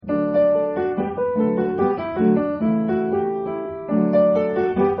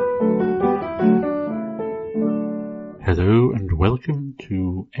Hello and welcome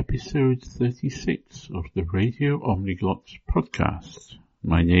to episode 36 of the Radio Omniglots podcast.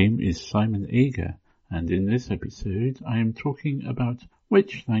 My name is Simon Ager, and in this episode I am talking about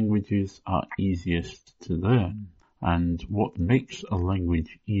which languages are easiest to learn and what makes a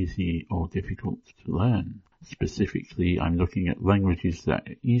language easy or difficult to learn. Specifically, I'm looking at languages that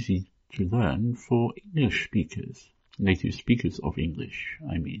are easy to learn for English speakers, native speakers of English,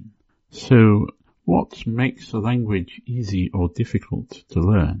 I mean. So, what makes a language easy or difficult to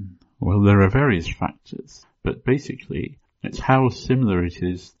learn? Well, there are various factors, but basically it's how similar it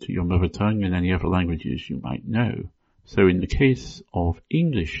is to your mother tongue and any other languages you might know. So in the case of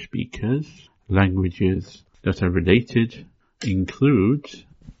English speakers, languages that are related include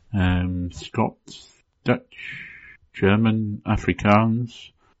Scots, Dutch, German, Afrikaans.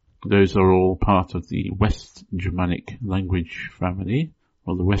 Those are all part of the West Germanic language family,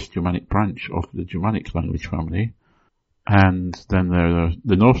 or the West Germanic branch of the Germanic language family. And then there are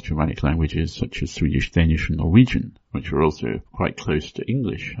the North Germanic languages such as Swedish, Danish and Norwegian, which are also quite close to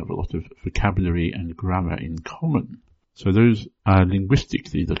English, have a lot of vocabulary and grammar in common. So those are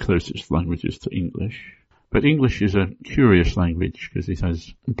linguistically the closest languages to English. But English is a curious language because it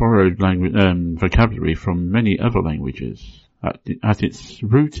has borrowed vocabulary from many other languages. At its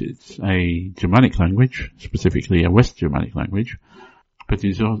root, it's a Germanic language, specifically a West Germanic language, but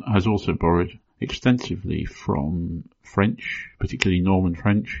it has also borrowed extensively from French, particularly Norman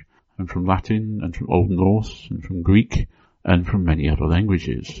French, and from Latin, and from Old Norse, and from Greek, and from many other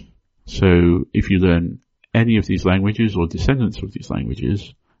languages. So if you learn any of these languages or descendants of these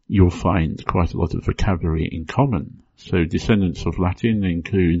languages, you'll find quite a lot of vocabulary in common. So descendants of Latin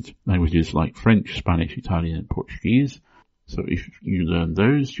include languages like French, Spanish, Italian, and Portuguese. So if you learn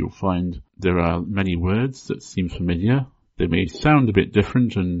those, you'll find there are many words that seem familiar. They may sound a bit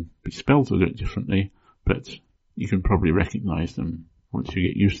different and be spelled a bit differently, but you can probably recognize them once you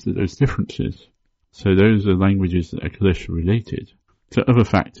get used to those differences. So those are languages that are closely related. So other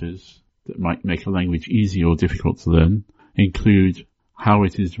factors that might make a language easy or difficult to learn include how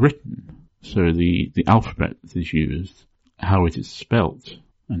it is written. So the alphabet that is used, how it is spelt,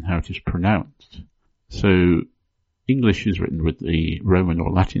 and how it is pronounced. So English is written with the Roman or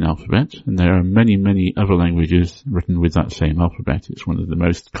Latin alphabet, and there are many, many other languages written with that same alphabet. It's one of the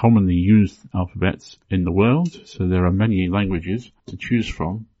most commonly used alphabets in the world, so there are many languages to choose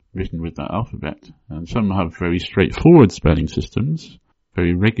from written with that alphabet. And some have very straightforward spelling systems,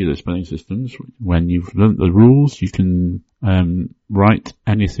 very regular spelling systems. When you've learnt the rules, you can write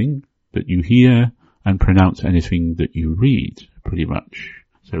anything that you hear and pronounce anything that you read, pretty much.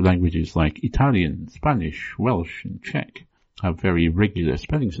 So languages like Italian, Spanish, Welsh and Czech have very regular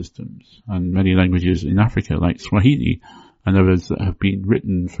spelling systems, and many languages in Africa like Swahili and others that have been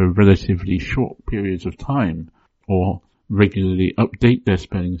written for relatively short periods of time or regularly update their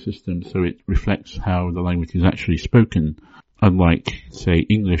spelling system so it reflects how the language is actually spoken, unlike, say,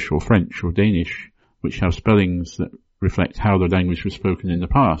 English or French or Danish, which have spellings that reflect how the language was spoken in the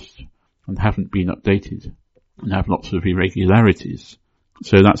past and haven't been updated and have lots of irregularities.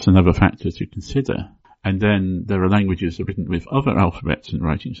 So that's another factor to consider. And then there are languages that are written with other alphabets and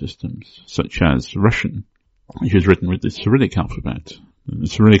writing systems, such as Russian, which is written with the Cyrillic alphabet. And the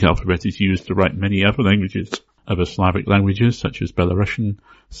Cyrillic alphabet is used to write many other languages, other Slavic languages, such as Belarusian,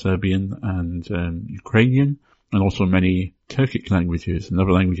 Serbian, and Ukrainian, and also many Turkic languages and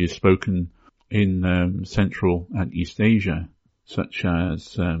other languages spoken in Central and East Asia, such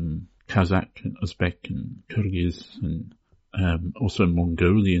as Kazakh and Uzbek and Kyrgyz and also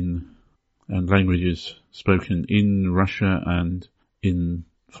Mongolian, and languages spoken in Russia and in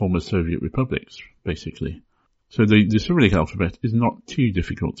former Soviet republics, basically. So the Cyrillic alphabet is not too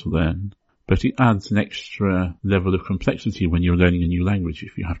difficult to learn, but it adds an extra level of complexity when you're learning a new language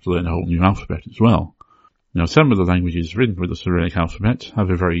if you have to learn a whole new alphabet as well. Now, some of the languages written with the Cyrillic alphabet have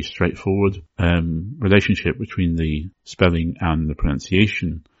a very straightforward relationship between the spelling and the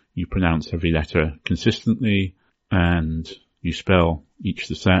pronunciation. You pronounce every letter consistently, and you spell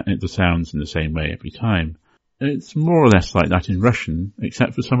the sounds in the same way every time. It's more or less like that in Russian,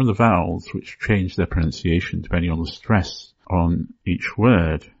 except for some of the vowels, which change their pronunciation depending on the stress on each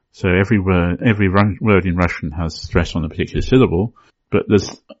word. So every word in Russian has stress on a particular syllable, but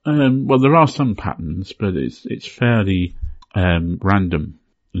there are some patterns, but it's fairly random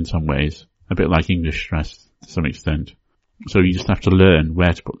in some ways, a bit like English stress to some extent. So you just have to learn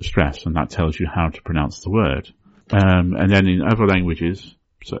where to put the stress, and that tells you how to pronounce the word. And then in other languages,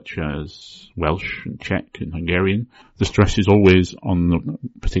 such as Welsh and Czech and Hungarian, the stress is always on the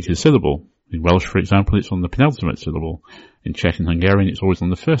particular syllable. In Welsh, for example, it's on the penultimate syllable. In Czech and Hungarian, it's always on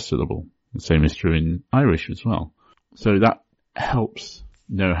the first syllable. The same is true in Irish as well. So that helps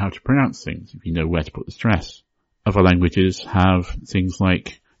know how to pronounce things if you know where to put the stress. Other languages have things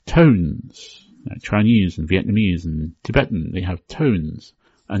like tones. Chinese and Vietnamese and Tibetan, they have tones.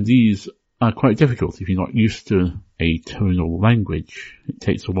 And these are quite difficult if you're not used to a tonal language. It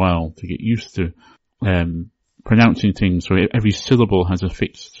takes a while to get used to pronouncing things so every syllable has a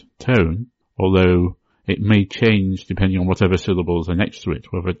fixed tone, although it may change depending on whatever syllables are next to it,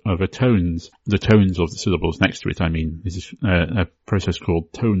 whatever tones, the tones of the syllables next to it. I mean, this is a process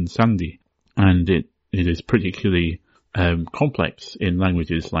called tone sandhi, and it is particularly complex in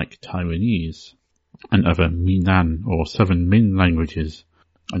languages like Taiwanese and other Minnan or Southern Min languages,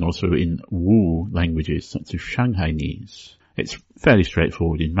 and also in Wu languages such as Shanghainese. It's fairly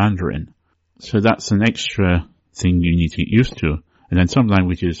straightforward in Mandarin. So that's an extra thing you need to get used to. And then some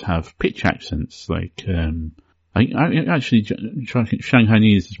languages have pitch accents, like, actually,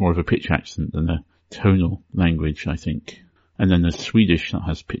 Shanghainese is more of a pitch accent than a tonal language, I think. And then there's Swedish that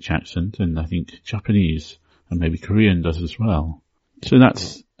has pitch accent, and I think Japanese and maybe Korean does as well. So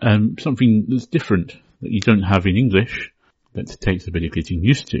that's something that's different that you don't have in English, that takes a bit of getting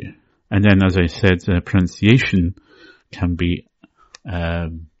used to. And then, as I said, pronunciation can be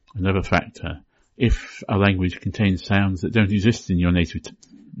another factor. If a language contains sounds that don't exist in your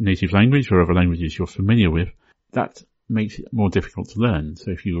native language or other languages you're familiar with, that makes it more difficult to learn.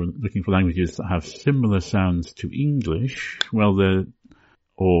 So if you're looking for languages that have similar sounds to English,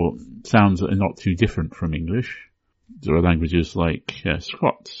 or sounds that are not too different from English, there are languages like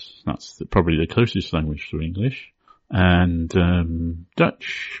Scots. That's probably the closest language to English. And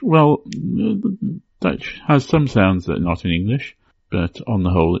Dutch, Dutch has some sounds that are not in English, but on the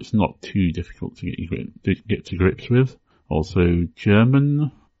whole, it's not too difficult to get to grips with. Also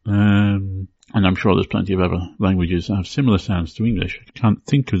German, and I'm sure there's plenty of other languages that have similar sounds to English. I can't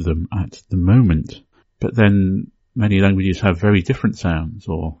think of them at the moment. But then many languages have very different sounds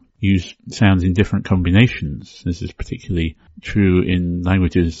or use sounds in different combinations. This is particularly true in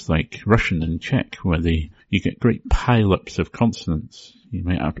languages like Russian and Czech, where you get great pile-ups of consonants. You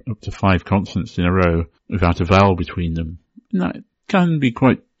may have up to 5 consonants in a row without a vowel between them. And that can be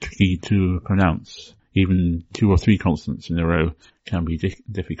quite tricky to pronounce. Even 2 or 3 consonants in a row can be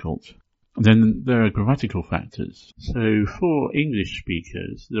difficult. And then there are grammatical factors. So for English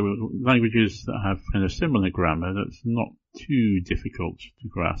speakers, there are languages that have kind of similar grammar that's not too difficult to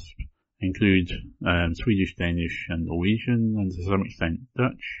grasp. Include Swedish, Danish and Norwegian, and to some extent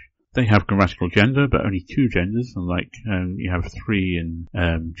Dutch. They have grammatical gender, but only 2 genders, unlike you have 3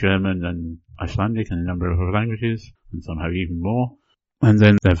 in German and Icelandic and a number of other languages, and some have even more. And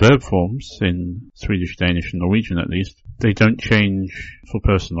then their verb forms, in Swedish, Danish and Norwegian at least, they don't change for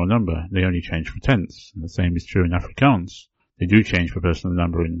person or number, they only change for tense. And the same is true in Afrikaans. They do change for person and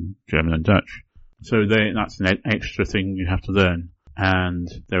number in German and Dutch. So that's an extra thing you have to learn. And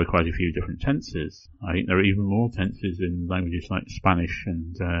there are quite a few different tenses. I think there are even more tenses in languages like Spanish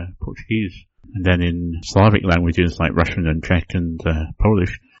and Portuguese. And then in Slavic languages like Russian and Czech and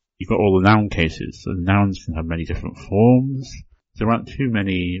Polish, you've got all the noun cases. So the nouns can have many different forms. There aren't too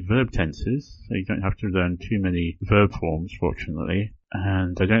many verb tenses, so you don't have to learn too many verb forms, fortunately.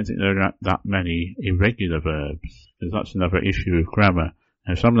 And I don't think there are that many irregular verbs, because that's another issue with grammar.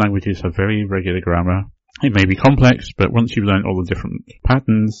 Now, some languages have very irregular grammar. It may be complex, but once you've learned all the different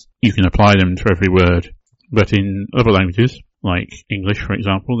patterns, you can apply them to every word. But in other languages, like English, for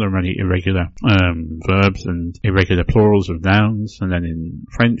example, there are many irregular verbs and irregular plurals of nouns, and then in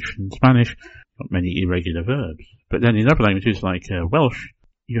French and Spanish, got many irregular verbs. But then in other languages like Welsh,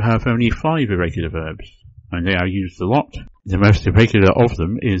 you have only 5 irregular verbs, and they are used a lot. The most irregular of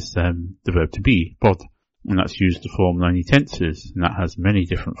them is the verb to be, bod, and that's used to form many tenses, and that has many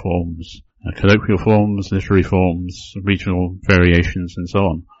different forms, colloquial forms, literary forms, regional variations, and so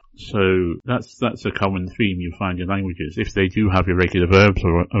on. So that's a common theme you find in languages. If they do have irregular verbs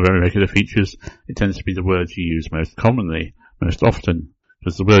or irregular features, it tends to be the words you use most commonly, most often,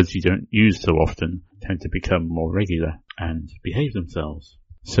 because the words you don't use so often tend to become more regular and behave themselves.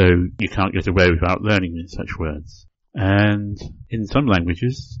 So you can't get away without learning such words. And in some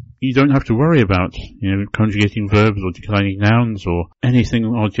languages, you don't have to worry about, conjugating verbs or declining nouns or anything,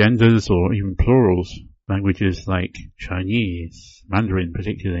 or genders or even plurals. Languages like Chinese, Mandarin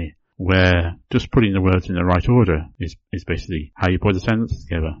particularly, where just putting the words in the right order is basically how you put a sentence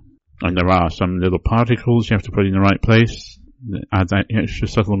together. And there are some little particles you have to put in the right place, add that extra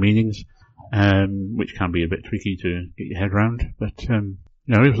subtle meanings, which can be a bit tricky to get your head around. But,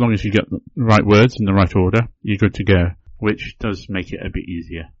 as long as you get the right words in the right order, you're good to go, which does make it a bit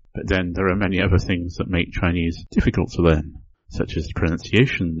easier. But then there are many other things that make Chinese difficult to learn. such as the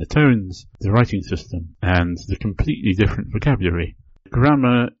pronunciation, the tones, the writing system, and the completely different vocabulary.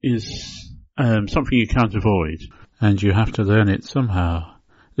 Grammar is something you can't avoid, and you have to learn it somehow.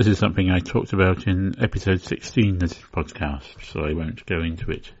 This is something I talked about in episode 16 of this podcast, so I won't go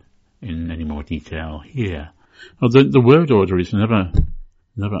into it in any more detail here. Although the word order is another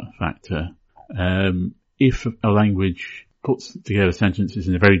factor. If a language puts together sentences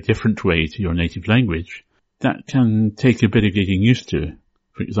in a very different way to your native language, that can take a bit of getting used to.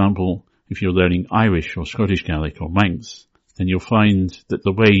 For example, if you're learning Irish or Scottish Gaelic or Manx, then you'll find that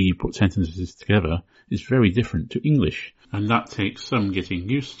the way you put sentences together is very different to English, and that takes some getting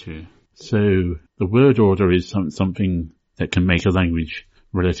used to. So the word order is something that can make a language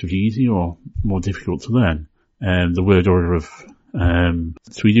relatively easy or more difficult to learn. The word order of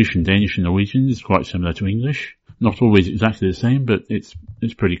Swedish and Danish and Norwegian is quite similar to English. Not always exactly the same, but it's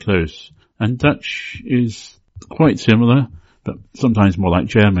pretty close. And Dutch is quite similar, but sometimes more like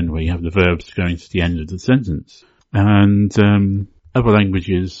German, where you have the verbs going to the end of the sentence. And other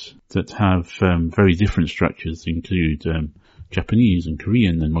languages that have very different structures include Japanese and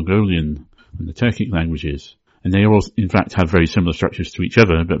Korean and Mongolian and the Turkic languages. And they all, in fact, have very similar structures to each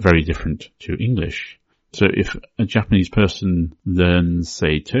other, but very different to English. So if a Japanese person learns,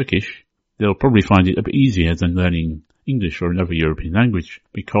 say, Turkish, they'll probably find it a bit easier than learning English or another European language,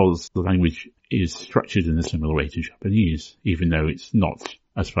 because the language is structured in a similar way to Japanese, even though it's not,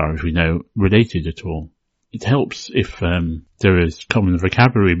 as far as we know, related at all. It helps if there is common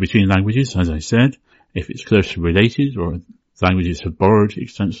vocabulary between languages, as I said, if it's closely related or languages have borrowed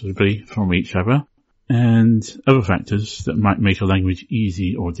extensively from each other. And other factors that might make a language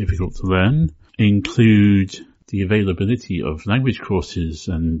easy or difficult to learn include the availability of language courses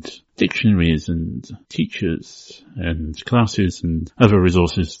and dictionaries and teachers and classes and other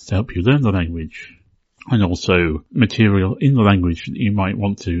resources to help you learn the language, and also material in the language that you might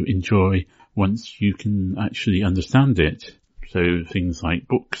want to enjoy once you can actually understand it. So things like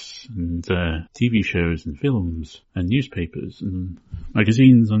books and TV shows and films and newspapers and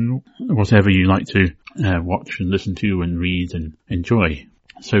magazines and whatever you like to watch and listen to and read and enjoy.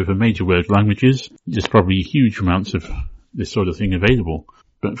 So for major world languages, there's probably huge amounts of this sort of thing available.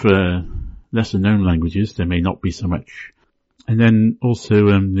 But for lesser known languages, there may not be so much. And then also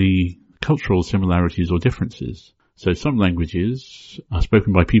the cultural similarities or differences. So some languages are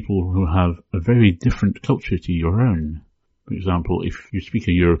spoken by people who have a very different culture to your own. For example, if you speak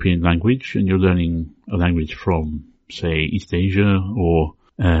a European language and you're learning a language from, say, East Asia or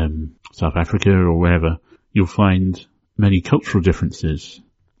South Africa or wherever, you'll find many cultural differences.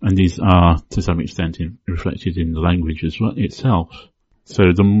 And these are, to some extent, reflected in the language as well itself. So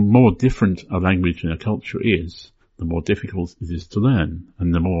the more different a language and a culture is, the more difficult it is to learn.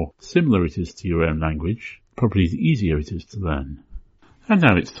 And the more similar it is to your own language, probably the easier it is to learn. And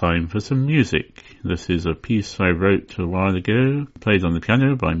now it's time for some music. This is a piece I wrote a while ago, played on the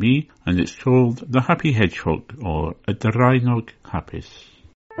piano by me, and it's called The Happy Hedgehog, or A Drainog Hapis.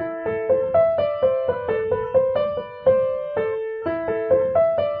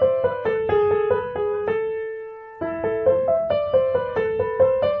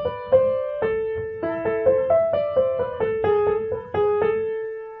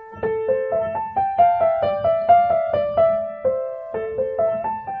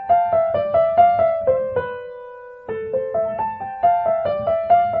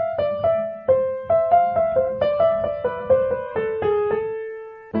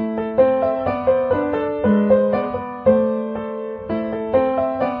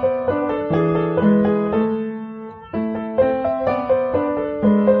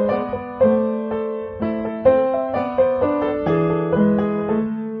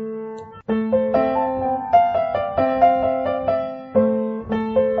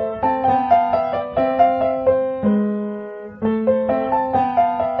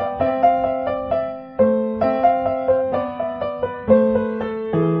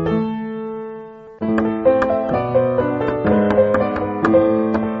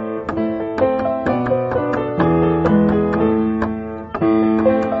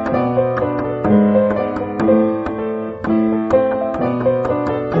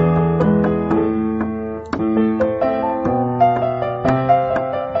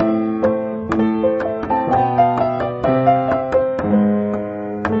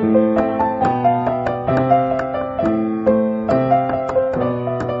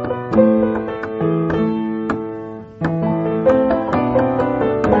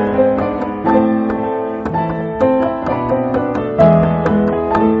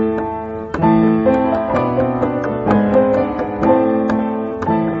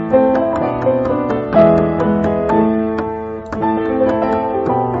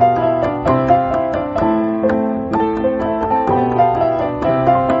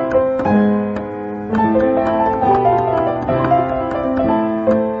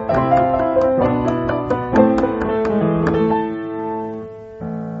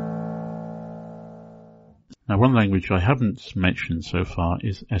 one language I haven't mentioned so far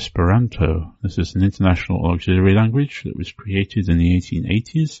is Esperanto. This is an international auxiliary language that was created in the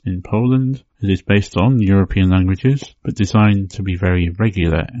 1880s in Poland. It is based on European languages, but designed to be very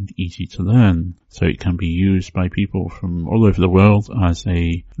regular and easy to learn, so it can be used by people from all over the world as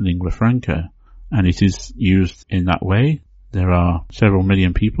a lingua franca. And it is used in that way. There are several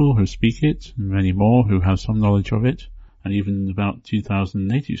million people who speak it, and many more who have some knowledge of it, and even about 2,000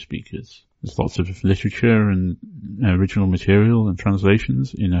 native speakers. There's lots of literature and original material and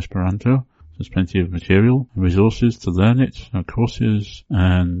translations in Esperanto. There's plenty of material and resources to learn it, courses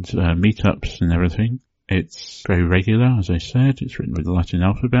and meetups and everything. It's very regular, as I said. It's written with the Latin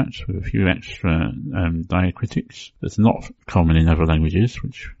alphabet with a few extra diacritics that's not common in other languages,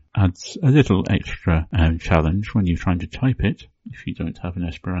 which adds a little extra challenge when you're trying to type it if you don't have an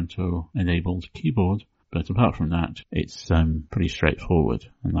Esperanto-enabled keyboard. But apart from that, it's pretty straightforward,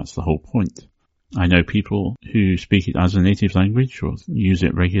 and that's the whole point. I know people who speak it as a native language or use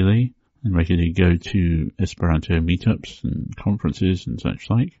it regularly, and regularly go to Esperanto meetups and conferences and such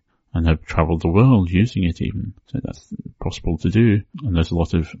like, and have travelled the world using it even. So that's possible to do, and there's a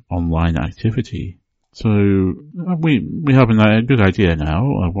lot of online activity. So we have a good idea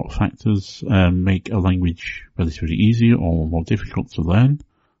now of what factors make a language relatively easy or more difficult to learn.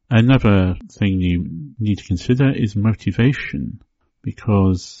 Another thing you need to consider is motivation,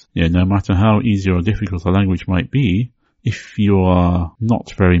 because no matter how easy or difficult a language might be, if you are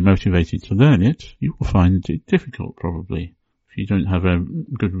not very motivated to learn it, you will find it difficult probably. If you don't have a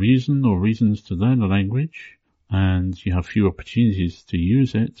good reason or reasons to learn a language, and you have few opportunities to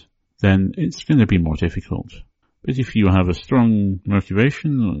use it, then it's going to be more difficult. But if you have a strong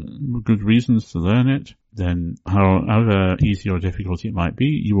motivation or good reasons to learn it, then however easy or difficult it might be,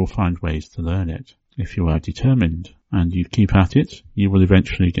 you will find ways to learn it. If you are determined and you keep at it, you will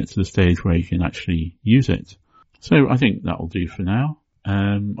eventually get to the stage where you can actually use it. So I think that'll do for now.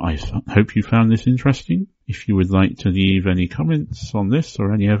 I hope you found this interesting. If you would like to leave any comments on this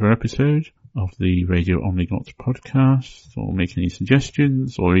or any other episode of the Radio Omniglot podcast, or make any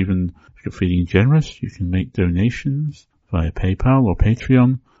suggestions, or even if you're feeling generous, you can make donations via PayPal or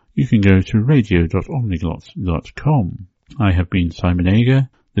Patreon. You can go to radio.omniglot.com. I have been Simon Ager.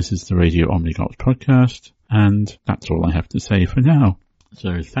 This is the Radio Omniglot podcast, and that's all I have to say for now.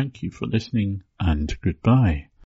 So thank you for listening, and goodbye.